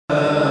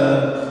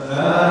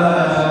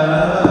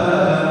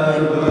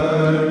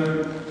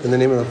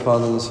the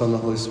Father, and the Son, and the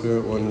Holy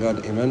Spirit, one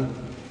God, Amen.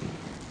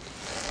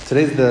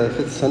 Today's the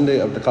 5th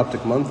Sunday of the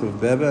Coptic month of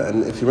Baba,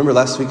 and if you remember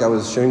last week I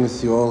was sharing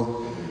with you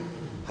all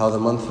how the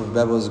month of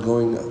Baba is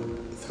going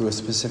through a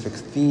specific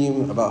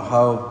theme about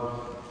how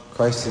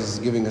Christ is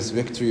giving us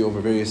victory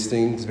over various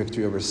things,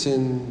 victory over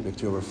sin,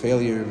 victory over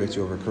failure,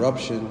 victory over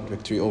corruption,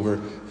 victory over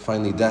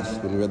finally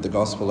death, when we read the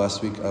Gospel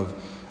last week of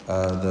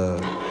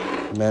the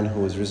man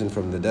who was risen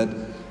from the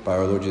dead by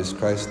our Lord Jesus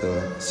Christ,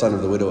 the son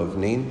of the widow of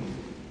Nain.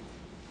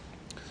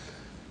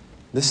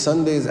 This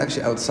Sunday is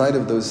actually outside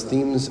of those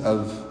themes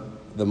of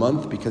the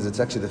month because it's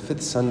actually the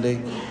 5th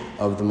Sunday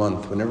of the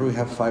month. Whenever we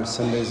have 5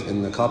 Sundays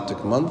in the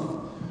Coptic month,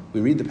 we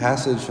read the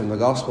passage from the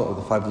Gospel of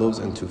the 5 loaves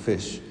and 2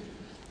 fish.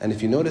 And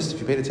if you noticed, if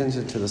you paid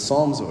attention to the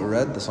Psalms that were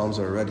read, the Psalms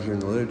that were read here in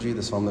the liturgy,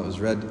 the Psalm that was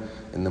read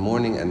in the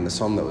morning, and the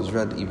Psalm that was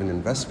read even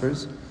in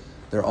Vespers,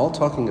 they're all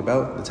talking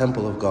about the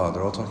temple of God.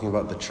 They're all talking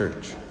about the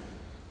church.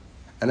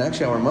 And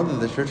actually our mother,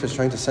 the church, is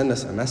trying to send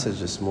us a message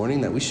this morning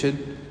that we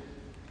should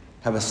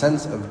have a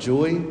sense of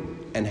joy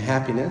and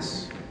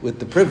happiness with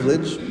the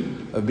privilege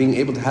of being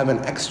able to have an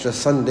extra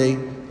Sunday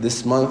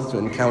this month to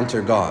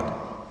encounter God.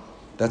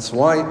 That's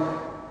why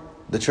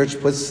the church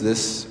puts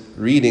this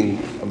reading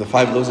of the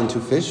 5 loaves and 2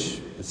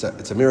 fish. It's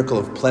a miracle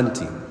of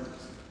plenty.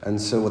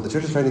 And so what the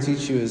church is trying to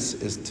teach you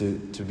is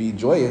to be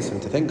joyous and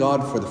to thank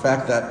God for the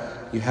fact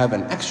that you have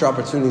an extra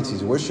opportunity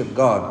to worship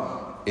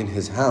God in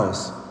His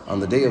house on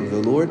the day of the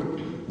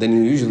Lord than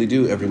you usually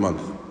do every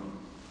month.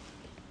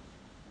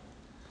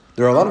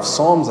 There are a lot of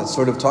psalms that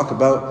sort of talk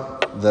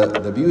about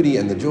the beauty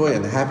and the joy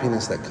and the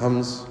happiness that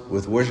comes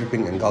with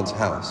worshiping in God's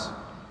house.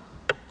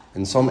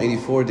 In Psalm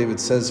 84, David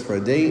says, "For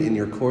a day in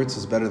your courts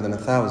is better than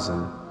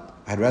 1,000.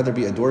 I'd rather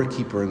be a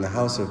doorkeeper in the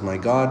house of my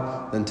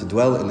God than to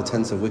dwell in the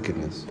tents of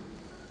wickedness."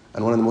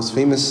 And one of the most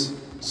famous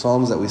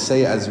psalms that we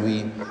say as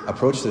we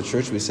approach the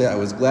church, we say, "I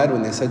was glad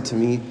when they said to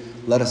me,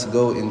 'Let us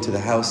go into the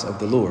house of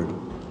the Lord.'"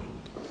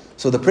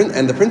 So the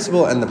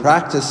principle and the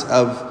practice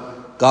of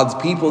God's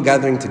people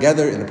gathering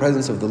together in the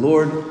presence of the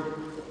Lord,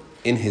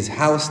 in His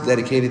house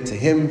dedicated to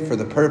Him for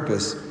the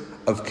purpose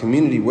of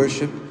community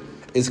worship,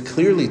 is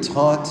clearly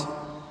taught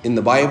in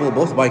the Bible,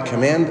 both by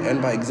command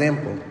and by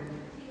example.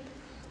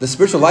 The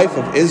spiritual life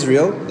of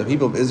Israel, the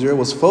people of Israel,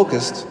 was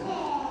focused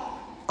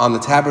on the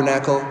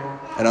tabernacle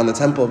and on the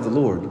temple of the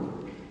Lord.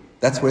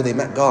 That's where they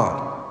met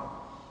God.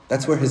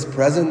 That's where His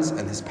presence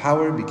and His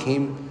power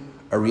became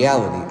a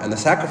reality. And the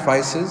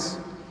sacrifices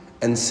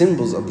and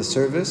symbols of the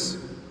service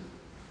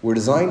were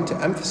designed to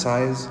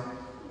emphasize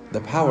the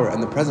power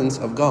and the presence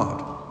of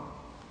God.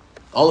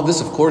 All of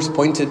this, of course,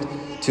 pointed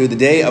to the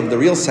day of the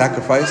real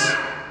sacrifice,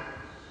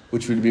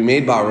 which would be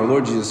made by our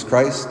Lord Jesus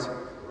Christ,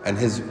 and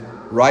His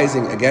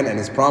rising again and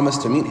His promise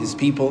to meet His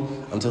people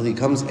until He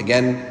comes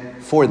again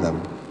for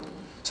them.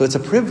 So it's a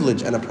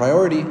privilege and a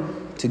priority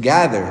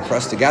for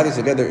us to gather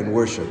together in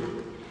worship.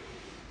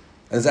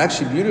 And it's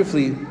actually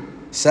beautifully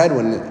said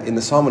in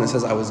the psalm when it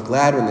says, "I was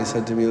glad when they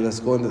said to me, 'Let us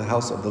go into the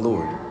house of the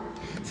Lord.'"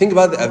 Think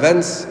about the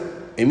events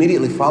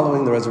immediately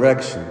following the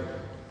resurrection.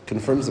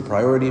 Confirms the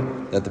priority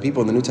that the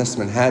people in the New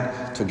Testament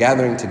had to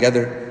gathering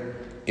together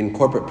in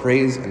corporate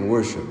praise and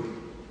worship.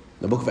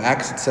 In the book of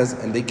Acts it says,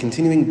 "And they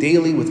continuing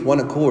daily with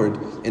one accord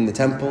in the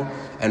temple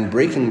and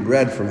breaking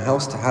bread from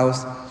house to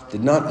house,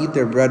 did eat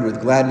their bread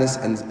with gladness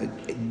and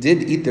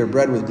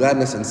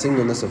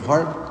singleness of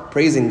heart,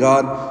 praising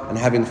God and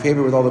having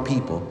favor with all the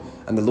people.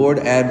 And the Lord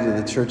added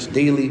to the church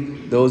daily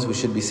those who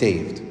should be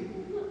saved."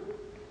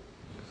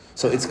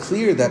 So it's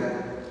clear that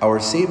our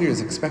Savior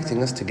is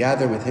expecting us to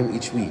gather with Him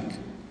each week.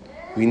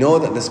 We know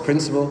that this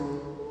principle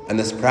and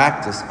this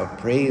practice of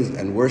praise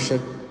and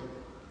worship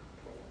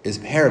is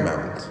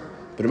paramount.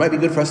 But it might be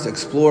good for us to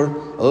explore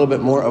a little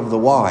bit more of the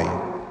why.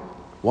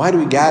 Why do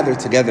we gather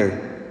together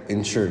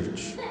in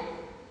church?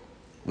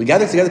 We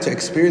gather together to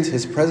experience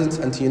His presence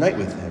and to unite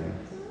with Him.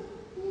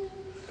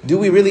 Do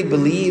we really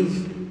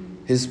believe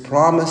His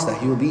promise that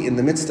He will be in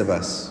the midst of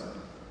us?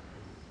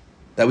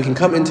 That we can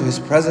come into His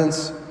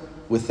presence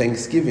with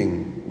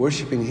thanksgiving,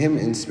 worshiping Him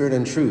in spirit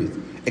and truth,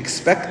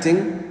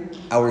 expecting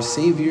our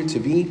Savior to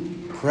be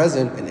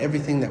present in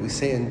everything that we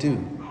say and do.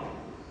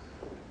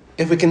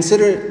 If we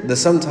consider the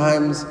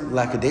sometimes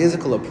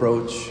lackadaisical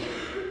approach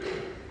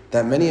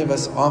that many of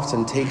us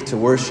often take to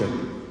worship,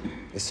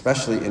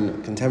 especially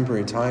in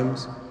contemporary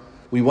times,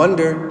 we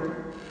wonder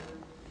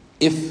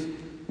if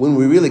when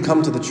we really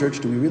come to the church,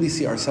 do we really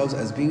see ourselves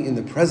as being in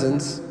the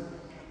presence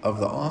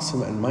of the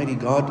awesome and mighty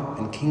God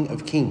and King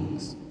of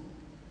Kings?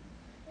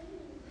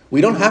 We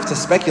don't have to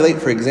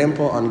speculate, for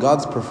example, on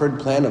God's preferred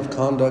plan of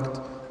conduct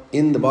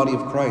in the body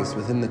of Christ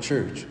within the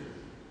church.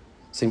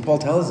 St. Paul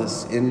tells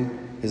us in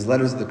his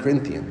letters to the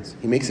Corinthians,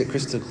 he makes it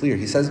crystal clear.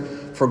 He says,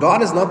 "For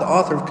God is not the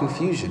author of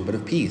confusion, but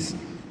of peace,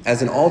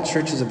 as in all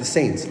churches of the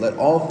saints. Let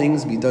all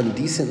things be done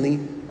decently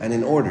and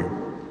in order."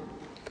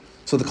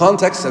 So the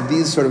context of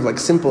these sort of like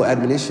simple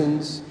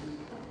admonitions,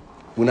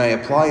 when I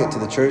apply it to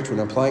the church, when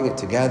applying it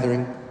to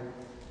gathering,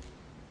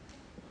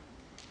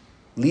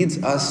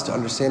 leads us to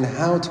understand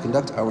how to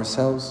conduct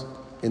ourselves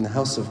in the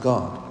house of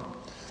God.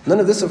 None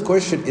of this, of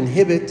course, should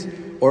inhibit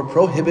or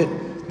prohibit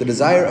the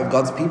desire of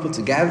God's people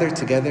to gather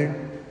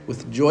together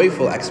with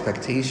joyful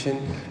expectation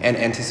and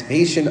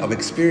anticipation of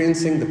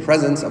experiencing the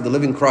presence of the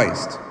living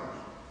Christ.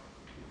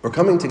 We're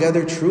coming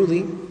together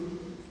truly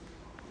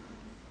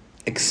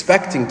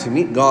expecting to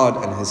meet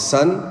God and His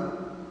Son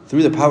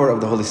through the power of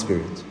the Holy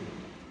Spirit.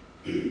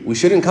 We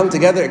shouldn't come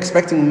together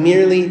expecting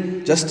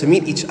merely just to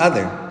meet each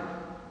other.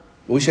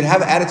 We should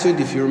have an attitude,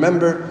 if you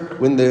remember,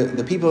 when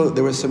the people,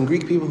 there were some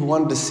Greek people who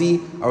wanted to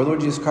see our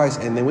Lord Jesus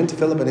Christ, and they went to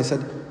Philip and they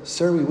said,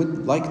 "Sir, we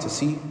would like to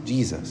see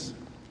Jesus."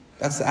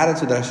 That's the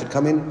attitude that I should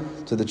come in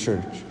to the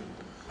church.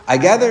 I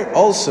gather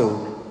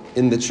also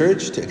in the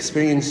church to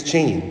experience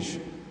change.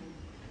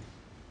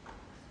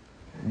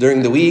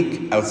 During the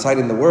week, outside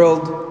in the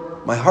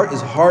world, my heart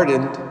is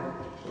hardened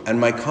and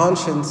my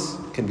conscience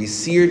can be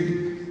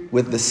seared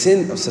with the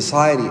sin of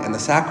society and the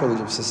sacrilege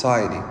of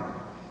society.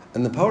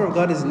 And the power of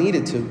God is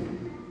needed to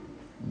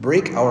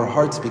break our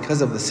hearts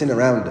because of the sin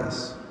around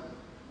us.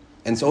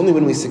 And it's only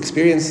when we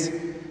experience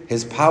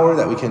His power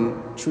that we can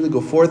truly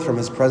go forth from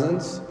His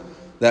presence,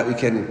 that we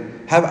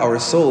can have our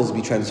souls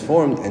be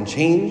transformed and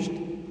changed,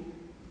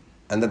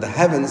 and that the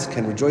heavens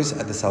can rejoice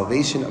at the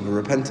salvation of a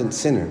repentant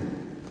sinner.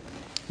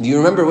 Do you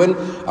remember when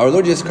our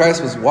Lord Jesus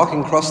Christ was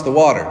walking across the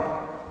water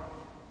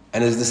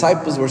and His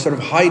disciples were sort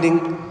of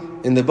hiding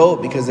in the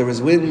boat because there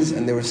was winds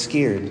and they were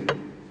scared?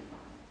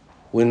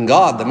 When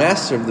God, the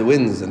master of the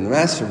winds and the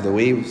master of the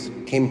waves,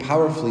 came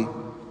powerfully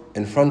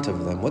in front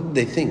of them, what did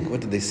they think?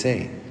 What did they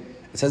say?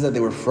 It says that they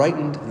were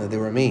frightened and that they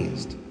were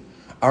amazed.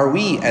 Are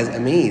we as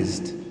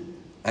amazed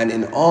and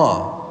in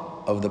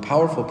awe of the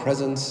powerful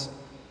presence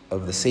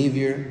of the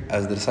Savior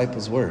as the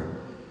disciples were?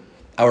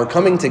 Our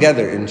coming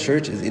together in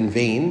church is in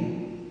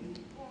vain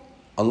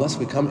unless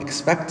we come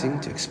expecting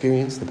to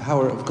experience the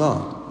power of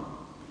God.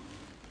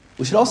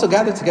 We should also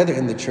gather together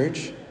in the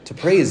church to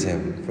praise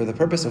Him for the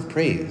purpose of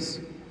praise.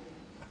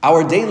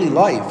 Our daily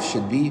life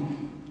should be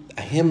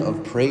a hymn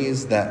of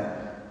praise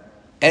that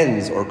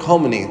ends or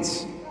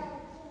culminates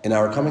in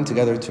our coming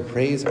together to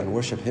praise and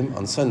worship Him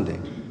on Sunday.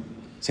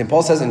 St.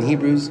 Paul says in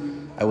Hebrews,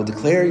 "I will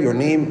declare your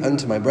name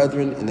unto my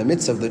brethren. In the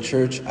midst of the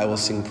church I will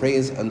sing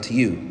praise unto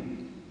you."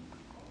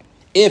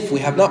 If we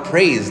have not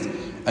praised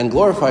and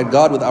glorified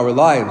God with our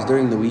lives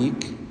during the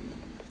week,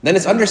 then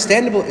it's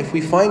understandable if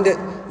we find it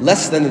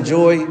less than a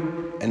joy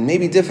and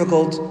maybe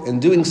difficult in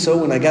doing so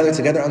when I gather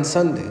together on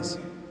Sundays.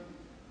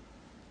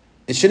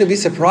 It shouldn't be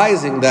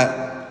surprising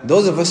that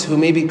those of us who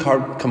maybe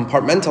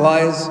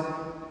compartmentalize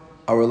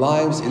our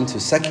lives into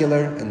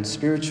secular and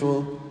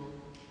spiritual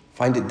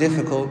find it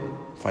difficult,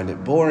 find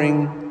it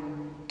boring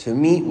to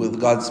meet with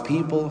God's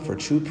people for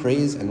true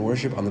praise and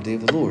worship on the day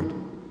of the Lord.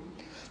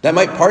 That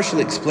might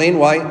partially explain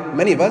why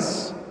many of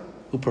us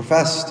who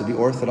profess to be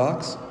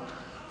Orthodox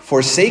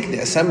forsake the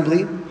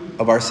assembly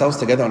of ourselves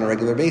together on a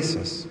regular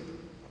basis.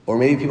 Or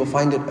maybe people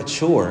find it a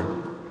chore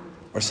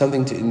or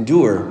something to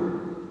endure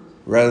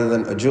rather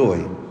than a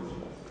joy.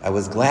 I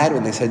was glad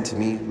when they said to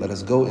me, "Let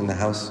us go in the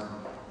house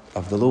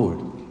of the Lord."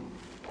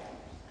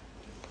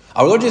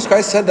 Our Lord Jesus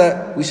Christ said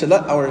that we should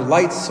let our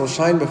lights so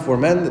shine before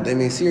men that they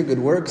may see your good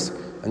works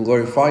and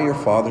glorify your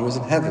Father who is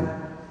in heaven.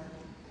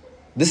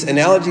 This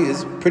analogy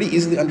is pretty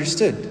easily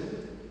understood.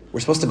 We're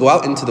supposed to go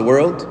out into the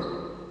world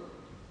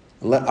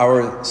and let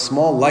our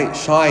small light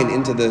shine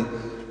into the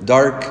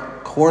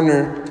dark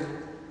corner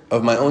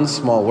of my own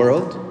small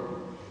world,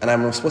 and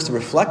I'm supposed to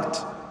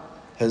reflect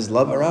His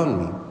love around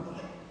me.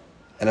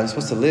 And I'm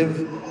supposed to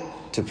live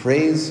to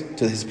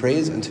His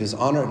praise and to His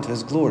honor and to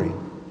His glory.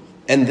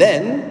 And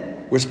then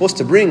we're supposed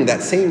to bring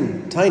that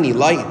same tiny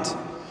light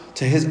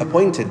to His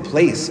appointed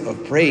place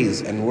of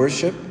praise and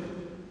worship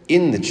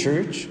in the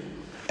church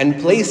and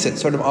place it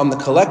sort of on the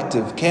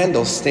collective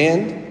candle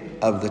stand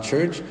of the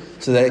church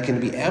so that it can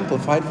be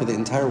amplified for the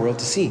entire world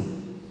to see.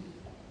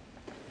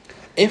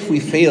 If we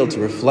fail to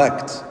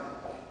reflect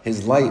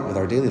His light with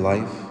our daily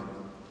life,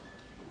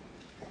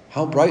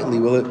 how brightly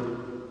will it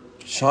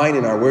shine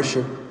in our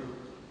worship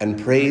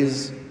and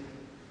praise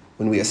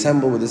when we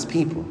assemble with His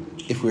people?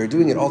 If we are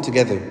doing it all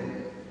together,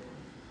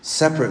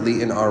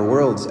 separately in our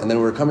worlds, and then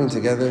we're coming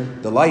together,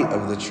 the light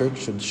of the church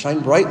should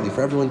shine brightly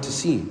for everyone to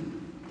see.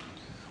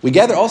 We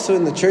gather also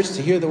in the church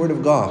to hear the Word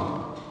of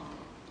God.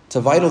 It's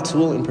a vital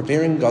tool in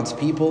preparing God's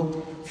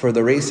people for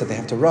the race that they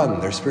have to run,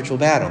 their spiritual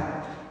battle,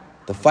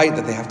 the fight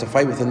that they have to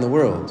fight within the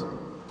world.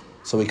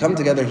 So we come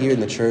together here in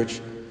the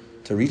church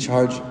to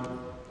recharge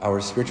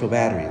our spiritual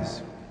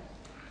batteries.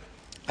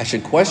 I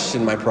should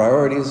question my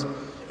priorities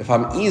if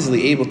I'm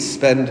easily able to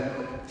spend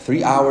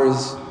 3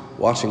 hours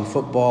watching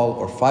football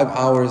or 5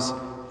 hours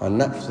on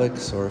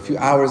Netflix or a few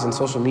hours on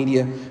social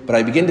media, but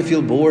I begin to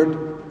feel bored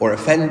or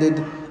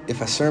offended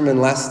if a sermon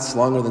lasts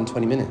longer than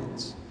 20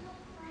 minutes.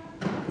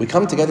 We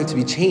come together to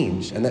be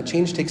changed, and that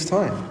change takes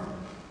time.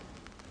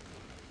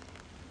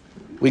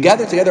 We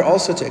gather together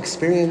also to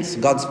experience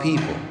God's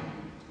people.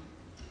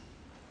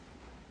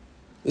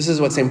 This is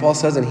what St. Paul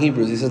says in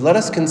Hebrews. He says, "Let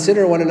us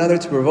consider one another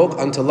to provoke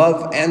unto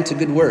love and to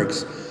good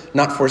works,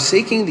 not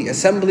forsaking the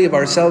assembly of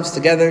ourselves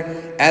together,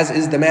 as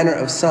is the manner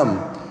of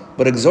some,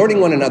 but exhorting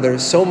one another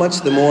so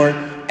much the more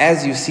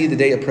as you see the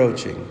day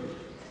approaching."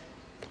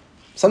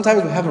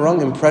 Sometimes we have a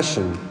wrong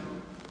impression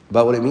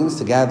about what it means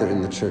to gather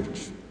in the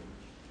church.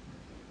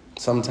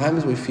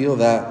 Sometimes we feel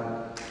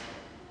that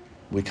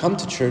we come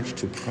to church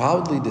to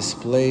proudly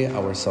display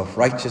our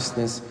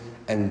self-righteousness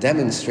and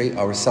demonstrate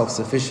our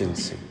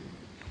self-sufficiency.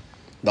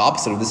 The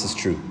opposite of this is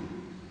true.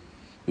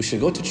 We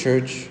should go to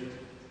church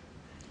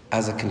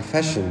as a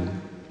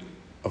confession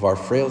of our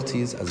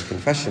frailties, as a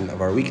confession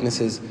of our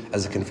weaknesses,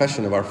 as a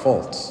confession of our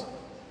faults.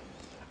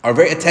 Our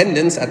very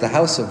attendance at the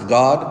house of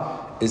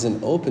God is an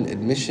open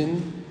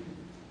admission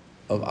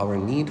of our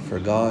need for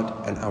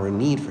God and our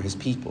need for His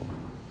people.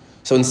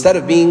 So instead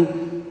of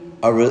being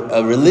a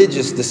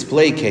religious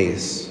display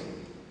case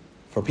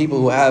for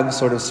people who have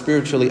sort of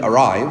spiritually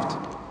arrived,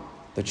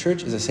 the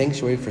church is a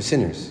sanctuary for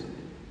sinners,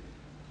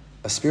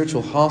 a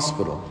spiritual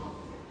hospital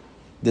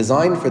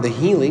designed for the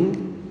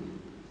healing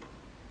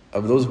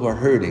of those who are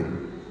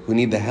hurting, who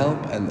need the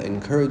help and the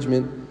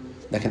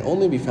encouragement that can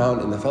only be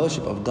found in the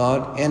fellowship of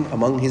God and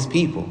among His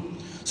people.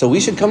 So we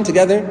should come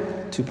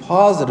together to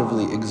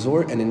positively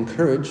exhort and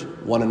encourage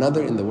one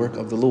another in the work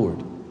of the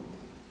Lord.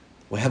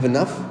 We have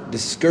enough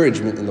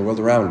discouragement in the world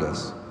around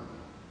us.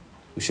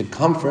 We should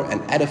comfort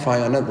and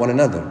edify one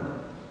another.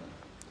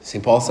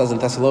 St. Paul says in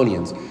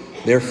Thessalonians,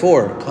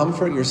 "Therefore,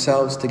 comfort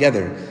yourselves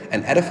together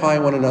and edify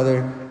one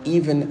another,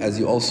 even as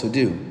you also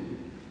do."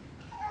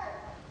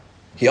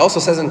 He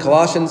also says in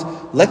Colossians,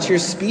 "Let your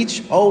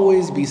speech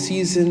always be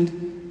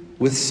seasoned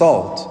with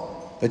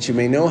salt, that you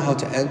may know how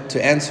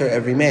to answer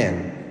every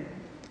man."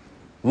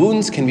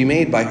 Wounds can be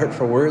made by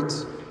hurtful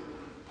words,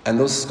 and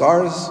those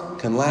scars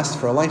can last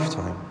for a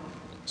lifetime.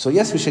 So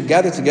yes, we should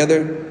gather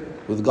together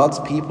with God's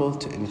people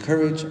to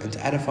encourage and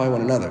to edify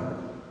one another.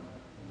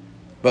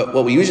 But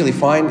what we usually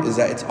find is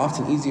that it's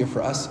often easier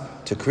for us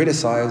to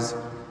criticize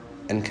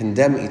and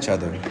condemn each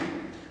other.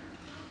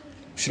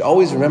 We should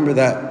always remember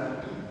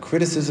that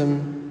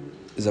criticism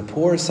is a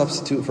poor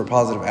substitute for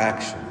positive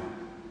action.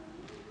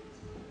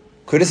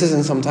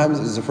 Criticism sometimes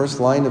is the first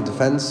line of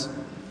defense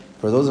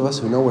for those of us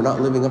who know we're not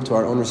living up to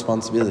our own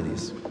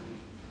responsibilities.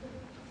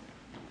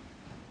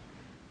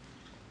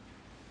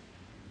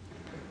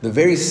 The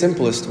very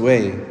simplest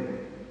way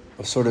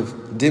of sort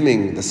of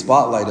dimming the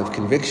spotlight of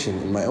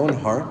conviction in my own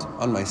heart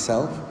on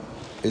myself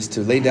is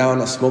to lay down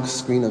a smoke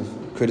screen of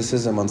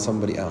criticism on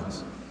somebody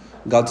else.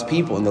 God's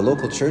people in the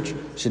local church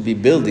should be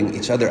building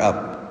each other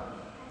up,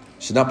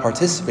 should not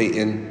participate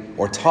in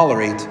or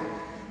tolerate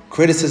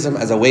criticism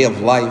as a way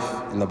of life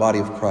in the body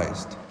of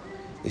Christ.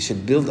 They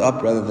should build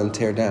up rather than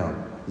tear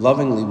down,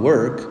 lovingly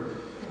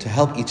work to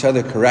help each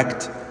other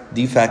correct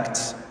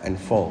defects and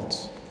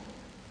faults.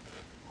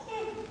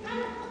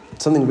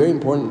 It's something very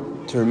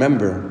important to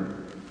remember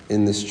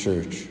in this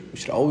church. We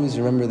should always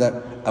remember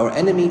that our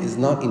enemy is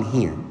not in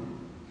here.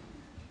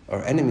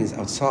 Our enemy is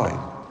outside.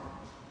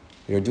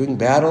 We are doing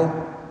battle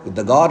with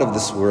the God of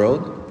this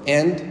world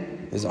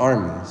and his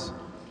armies.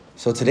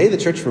 So today the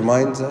church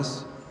reminds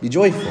us, be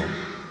joyful.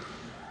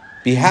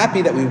 Be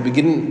happy that we've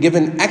been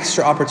given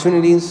extra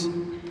opportunities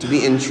to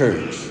be in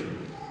church,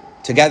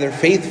 to gather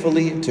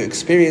faithfully, to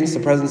experience the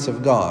presence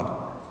of God.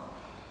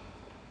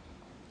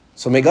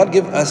 So may God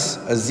give us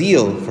a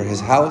zeal for his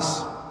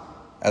house,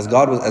 as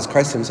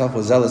Christ himself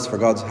was zealous for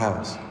God's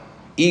house,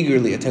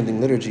 eagerly attending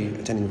liturgy,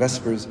 attending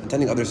vespers,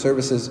 attending other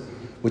services,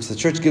 which the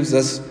church gives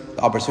us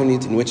the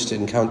opportunity in which to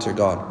encounter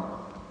God.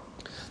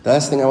 The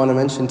last thing I want to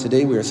mention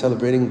today, we are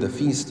celebrating the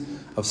feast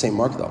of St.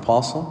 Mark the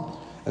Apostle.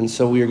 And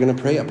so we are going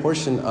to pray a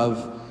portion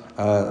of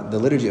the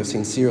liturgy of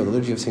St. Cyril. The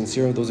liturgy of St.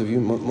 Cyril,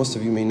 most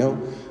of you may know,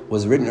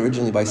 was written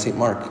originally by St.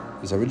 Mark.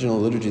 It was the original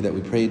liturgy that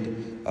we prayed.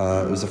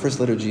 It was the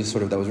first liturgy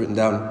that was written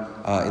down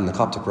in the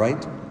Coptic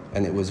Rite,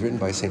 and it was written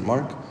by St.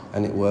 Mark,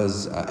 and it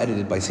was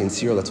edited by St.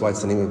 Cyril. That's why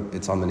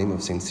it's on the name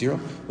of St. Cyril.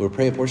 We'll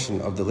pray a portion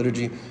of the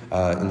liturgy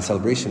in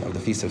celebration of the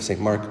feast of St.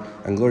 Mark,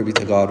 and glory be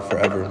to God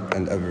forever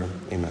and ever.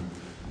 Amen.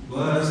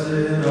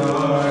 Blessed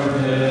are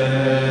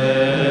they